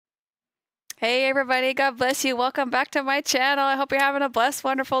Hey everybody, God bless you. Welcome back to my channel. I hope you're having a blessed,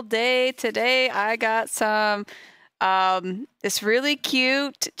 wonderful day. Today I got some this really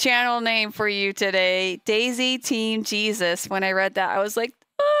cute channel name for you today. Daisy Team Jesus. When I read that, I was like,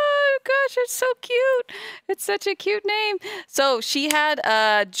 oh gosh, it's so cute. It's such a cute name. So she had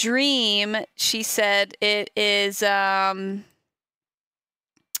a dream. She said it is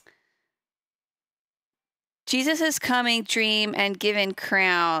Jesus is coming, dream, and given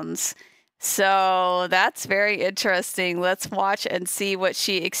crowns. So that's very interesting. Let's watch and see what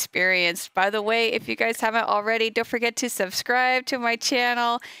she experienced. By the way, if you guys haven't already, don't forget to subscribe to my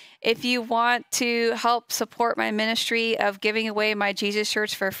channel. If you want to help support my ministry of giving away my Jesus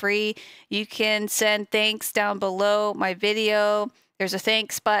shirts for free, you can send thanks down below my video. There's a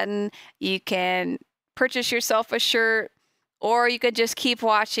thanks button. You can purchase yourself a shirt, or you could just keep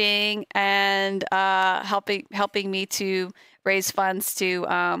watching and helping me to raise funds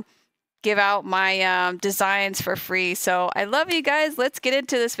to give out my designs for free. So I love you guys. Let's get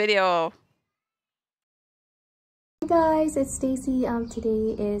into this video. Hey guys, it's Stacy.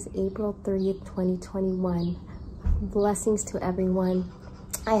 Today is April 30th, 2021. Blessings to everyone.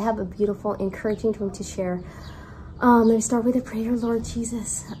 I have a beautiful, encouraging dream to share. Let me start with a prayer. Lord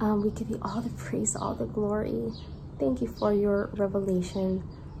Jesus, we give you all the praise, all the glory. Thank you for your revelation.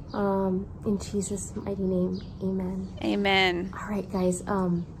 In Jesus' mighty name, amen. Amen. All right, guys.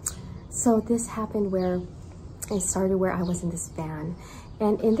 So this happened where I started where I was in this van.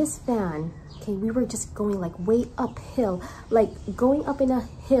 And in this van, okay, we were just going like way uphill, like going up in a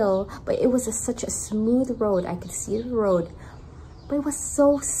hill, but it was such a smooth road. I could see the road, but it was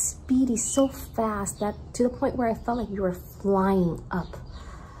so speedy, so fast, that to the point where I felt like we were flying up.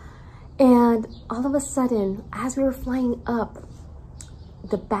 And all of a sudden, as we were flying up,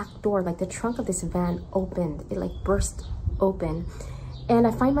 the back door, like the trunk of this van opened. It like burst open. And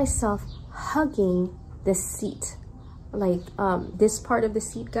I find myself hugging the seat, like this part of the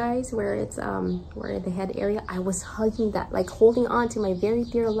seat, guys, where it's where the head area. I was hugging that, like holding on to my very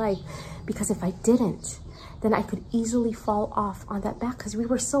dear life, because if I didn't, then I could easily fall off on that back, because we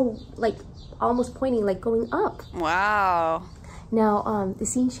were so like almost pointing, like going up. Wow. Now the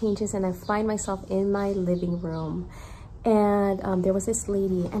scene changes, and I find myself in my living room, and there was this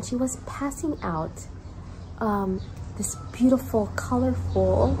lady, and she was passing out this beautiful,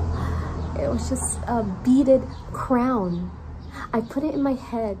 colorful, it was just a beaded crown. I put it in my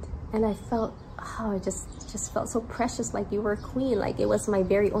head, and I felt, oh, it just felt so precious, like you were a queen, like it was my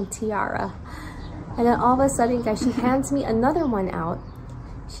very own tiara. And then all of a sudden, guys, she hands me another one out.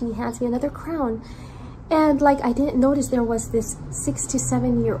 She hands me another crown. And like, I didn't notice there was this 6 to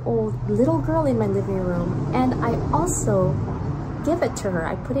 7 year old little girl in my living room. And I also give it to her.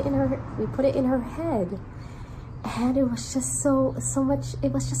 I put it in her, we put it in her head. And it was just so much,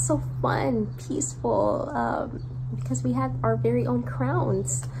 it was just so fun, peaceful, because we had our very own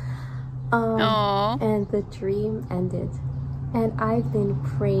crowns. And the dream ended. And I've been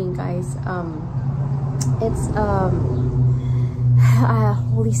praying, guys.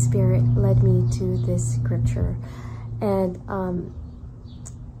 Holy Spirit led me to this scripture. And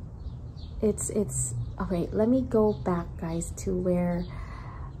it's all right, let me go back, guys, to where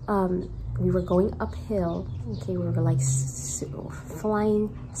we were going uphill. Okay, we were like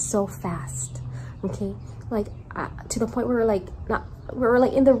flying so fast. Okay, like to the point where we were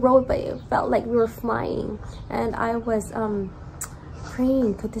like in the road, but it felt like we were flying. And I was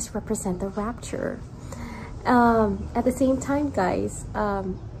praying, could this represent the rapture? At the same time, guys,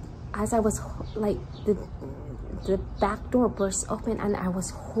 as I was like the back door burst open, and I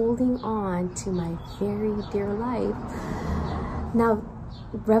was holding on to my very dear life. Now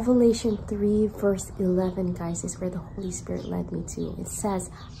Revelation 3 verse 11, guys, is where the Holy Spirit led me to. It says,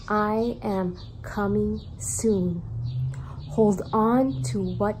 I am coming soon. Hold on to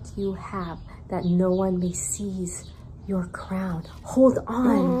what you have, that no one may seize your crown. Hold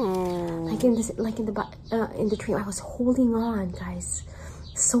on. Like in this, like in the dream, I was holding on, guys,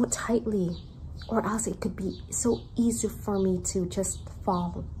 so tightly, or else it could be so easy for me to just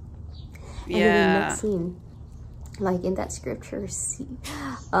fall. And then in the next scene, like in that scripture, see,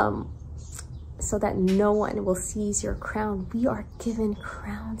 so that no one will seize your crown. We are given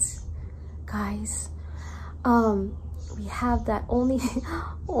crowns, guys. We have that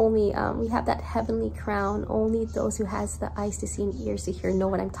we have that heavenly crown. Only those who has the eyes to see and ears to hear know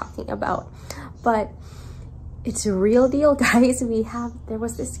what I'm talking about. But it's a real deal, guys. There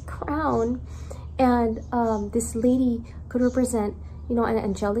was this crown, and this lady could represent, you know, an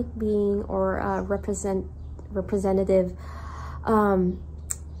angelic being, or representative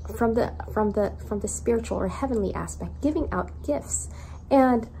from the spiritual or heavenly aspect, giving out gifts.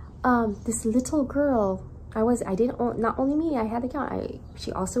 And this little girl, not only me, I had the account.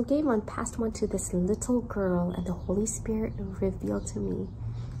 She also gave one, passed one to this little girl, and the Holy Spirit revealed to me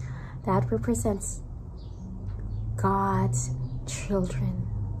that represents God's children,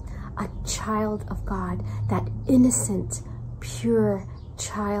 a child of God, that innocent, pure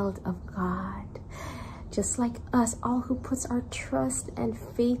child of God. Just like us, all who puts our trust and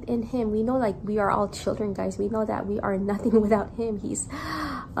faith in him. We know, like, we are all children, guys. We know that we are nothing without him. He's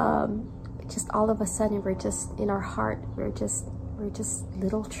just all of a sudden, we're just in our heart, we're just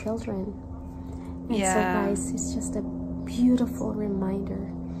little children. And so guys, it's just a beautiful reminder.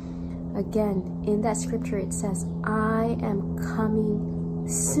 Again, in that scripture it says, I am coming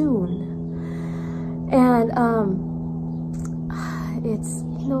soon. And it's,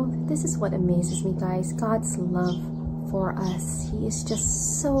 you know, this is what amazes me, guys. God's love for us. He is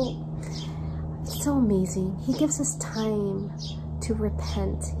just so amazing. He gives us time to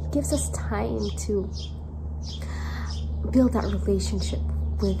repent. He gives us time to build that relationship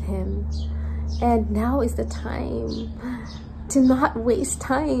with him. And now is the time to not waste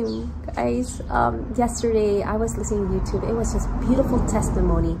time, guys. Yesterday I was listening to YouTube. It was just beautiful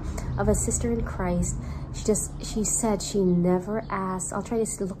testimony of a sister in Christ. She said she never asked, I'll try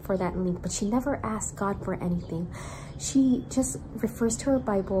to look for that link, but she never asked God for anything. She just refers to her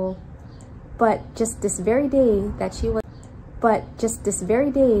Bible, but just this very day that she was,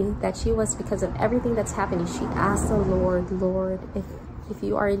 because of everything that's happening, she asked the Lord, Lord, if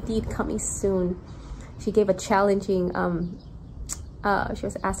you are indeed coming soon. She gave a challenging, she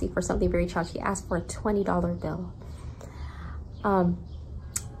was asking for something very challenging. She asked for a $20 bill.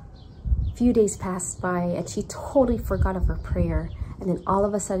 Few days passed by and she totally forgot of her prayer. And then all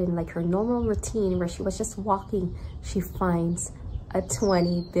of a sudden, like her normal routine where she was just walking, she finds a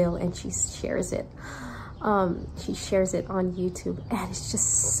 20 bill and she shares it. She shares it on YouTube, and it's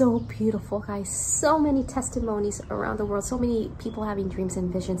just so beautiful, guys. So many testimonies around the world, so many people having dreams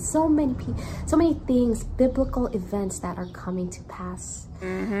and visions, so many things, biblical events that are coming to pass.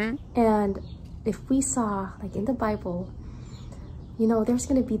 And if we saw, like in the Bible, you know, there's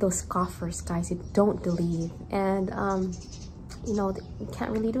going to be those scoffers, guys, who don't believe. And, you know, you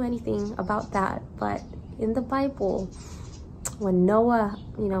can't really do anything about that. But in the Bible, when Noah,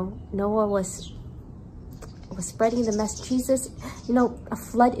 you know, Noah was spreading the message, Jesus, you know, a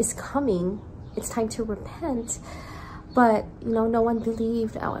flood is coming. It's time to repent. But, you know, no one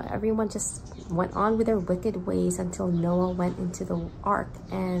believed. Everyone just went on with their wicked ways until Noah went into the ark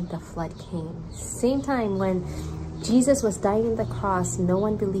and the flood came. Same time when Jesus was dying on the cross, no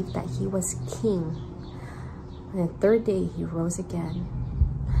one believed that he was king. And the third day, he rose again.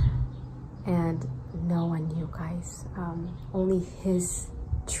 And no one knew, guys. Only his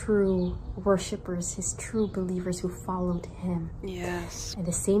true worshipers, his true believers who followed him. Yes. At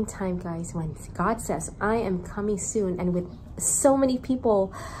the same time, guys, when God says, I am coming soon, and with so many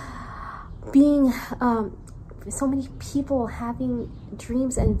people being, so many people having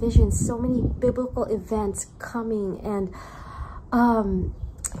dreams and visions, so many biblical events coming and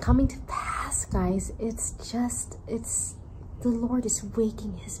coming to pass, guys, the Lord is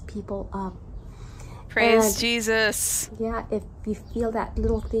waking his people up. Praise Jesus. Yeah, if you feel that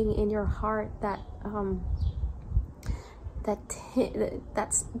little thing in your heart, that's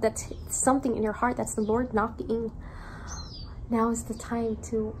something in your heart, that's the Lord knocking. Now is the time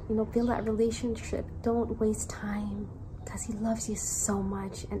to, you know, build that relationship. Don't waste time, because he loves you so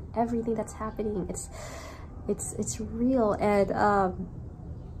much, and everything that's happening, it's real. And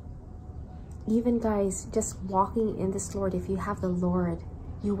even, guys, just walking in this Lord, if you have the Lord,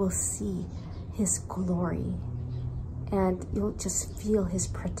 you will see his glory, and you'll just feel his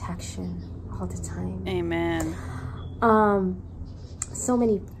protection all the time. Amen. So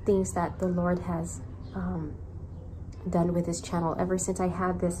many things that the Lord has done with this channel ever since I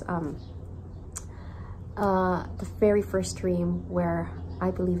had this the very first dream, where I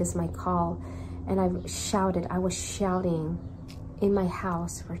believe is my call, and I was shouting in my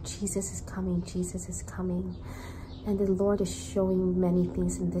house where Jesus is coming, Jesus is coming. And the Lord is showing many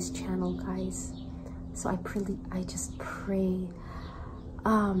things in this channel, guys. So I just pray,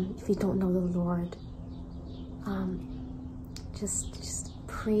 if you don't know the Lord, just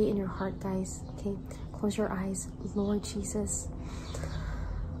pray in your heart, guys. Okay, close your eyes. Lord Jesus,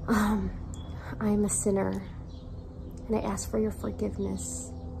 I am a sinner, and I ask for your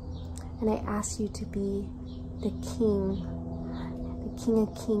forgiveness, and I ask you to be the King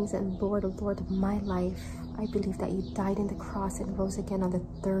of Kings and Lord of Lords of my life. I believe that you died on the cross and rose again on the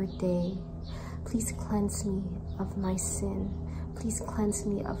third day. Please cleanse me of my sin. Please cleanse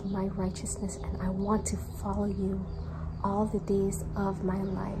me of my righteousness, and I want to follow you all the days of my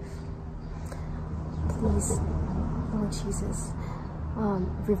life. Please, Lord Jesus,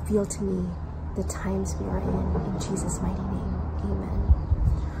 reveal to me the times we are in Jesus' mighty name. Amen.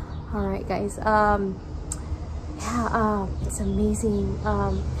 All right, guys. It's amazing.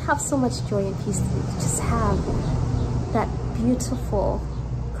 Have so much joy and peace to just have that beautiful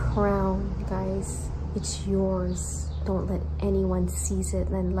crown, guys. It's yours. Don't let anyone seize it.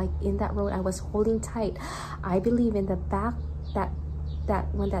 And like in that road, I was holding tight. I believe in the back that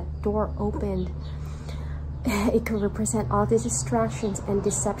when that door opened, it could represent all the distractions and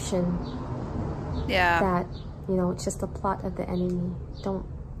deception. Yeah. That, you know, it's just a plot of the enemy. Don't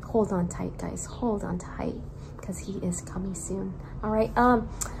hold on tight, guys. Hold on tight, because he is coming soon. All right.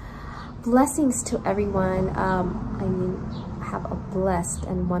 Blessings to everyone. Have a blessed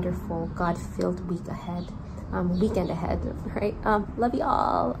and wonderful, God-filled weekend ahead. Right. Love you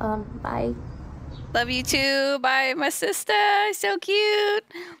all. Bye. Love you too. Bye, my sister. So cute.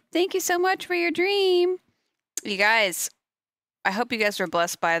 Thank you so much for your dream. You guys, I hope you guys were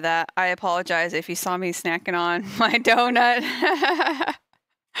blessed by that. I apologize if you saw me snacking on my donut.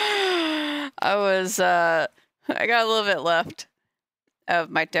 I got a little bit left of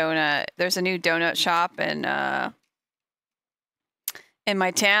my donut. There's a new donut shop in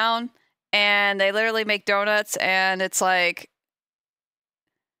my town, and they literally make donuts, and it's like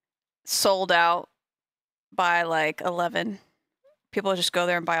sold out by like 11. People just go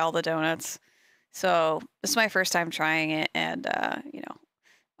there and buy all the donuts. So this is my first time trying it, and you know,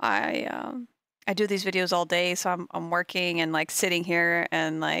 I do these videos all day, so I'm working and like sitting here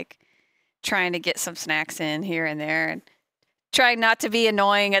and like trying to get some snacks in here and there, and trying not to be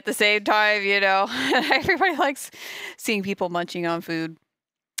annoying at the same time, you know. Everybody likes seeing people munching on food.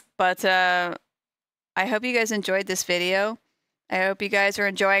 But I hope you guys enjoyed this video. I hope you guys are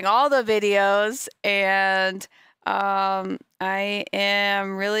enjoying all the videos, and I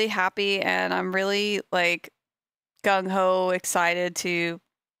am really happy, and I'm really like gung-ho excited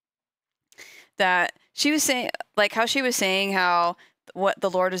that she was saying, like how she was saying how what the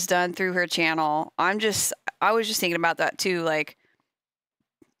Lord has done through her channel. I was just thinking about that too. Like,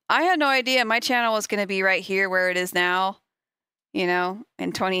 I had no idea my channel was going to be right here where it is now, you know,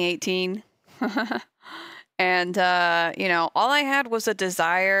 in 2018. And, you know, all I had was a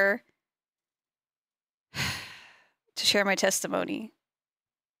desire to share my testimony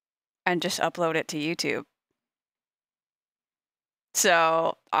and just upload it to YouTube.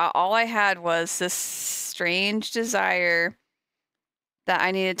 So all I had was this strange desire that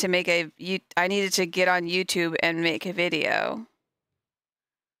I needed to get on YouTube and make a video,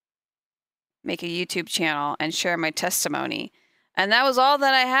 make a YouTube channel and share my testimony. And that was all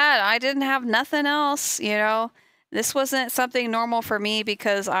that I had. I didn't have nothing else, you know. This wasn't something normal for me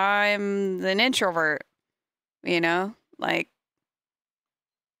because I'm an introvert, you know. Like,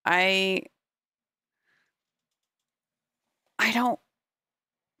 I don't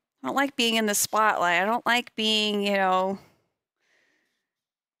like being in the spotlight. I don't like being, you know,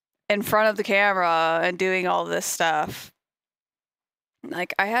 in front of the camera and doing all this stuff.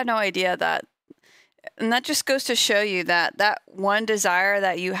 Like, I had no idea that. And that just goes to show you that that one desire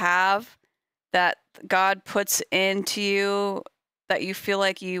that you have, that God puts into you, that you feel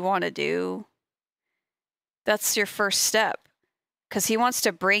like you want to do, that's your first step. Because he wants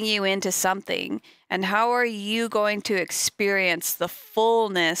to bring you into something. And how are you going to experience the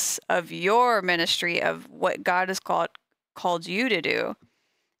fullness of your ministry, of what God has called you to do,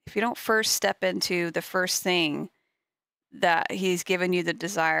 if you don't first step into the first thing that he's given you the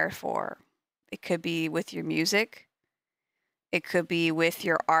desire for? It could be with your music. It could be with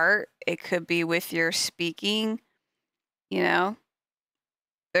your art. It could be with your speaking. You know,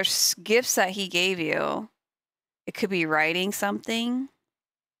 there's gifts that he gave you. It could be writing something,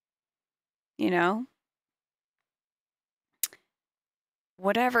 you know,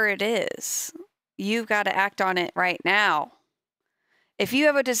 whatever it is, you've got to act on it right now. If you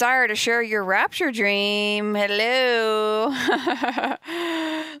have a desire to share your rapture dream, hello,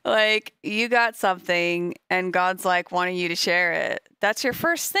 like you got something and God's like wanting you to share it. That's your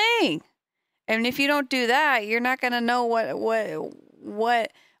first thing. And if you don't do that, you're not going to know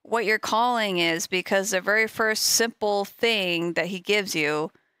what your calling is, because the very first simple thing that he gives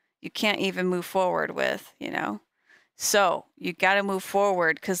you, you can't even move forward with, you know? So you got to move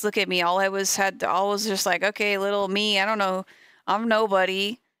forward, because look at me. All I was just like, okay, little me, I don't know. I'm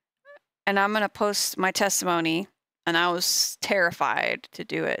nobody, and I'm going to post my testimony. And I was terrified to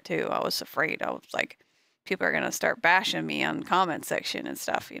do it too. I was afraid. I was like, people are going to start bashing me on the comment section and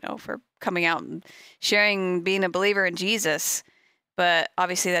stuff, you know, for coming out and sharing, being a believer in Jesus. But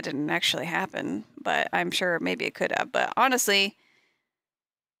obviously that didn't actually happen, but I'm sure maybe it could have. But honestly,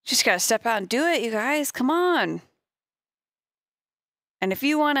 just got to step out and do it, you guys. Come on. And if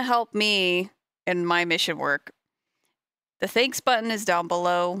you want to help me in my mission work, the thanks button is down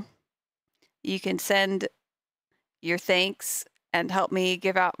below. You can send your thanks and help me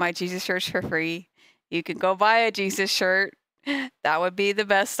give out my Jesus shirts for free. You can go buy a Jesus shirt. That would be the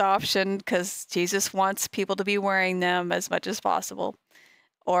best option because Jesus wants people to be wearing them as much as possible.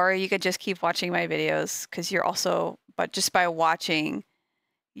 Or you could just keep watching my videos because you're also, but just by watching,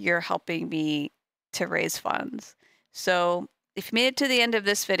 you're helping me to raise funds. So if you made it to the end of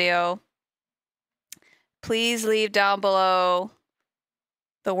this video, please leave down below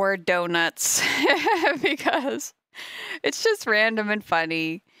the word donuts because it's just random and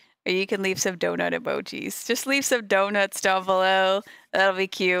funny. Or you can leave some donut emojis. Just leave some donuts down below. That'll be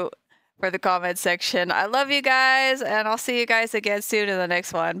cute for the comment section. I love you guys, and I'll see you guys again soon in the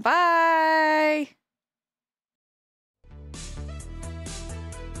next one. Bye!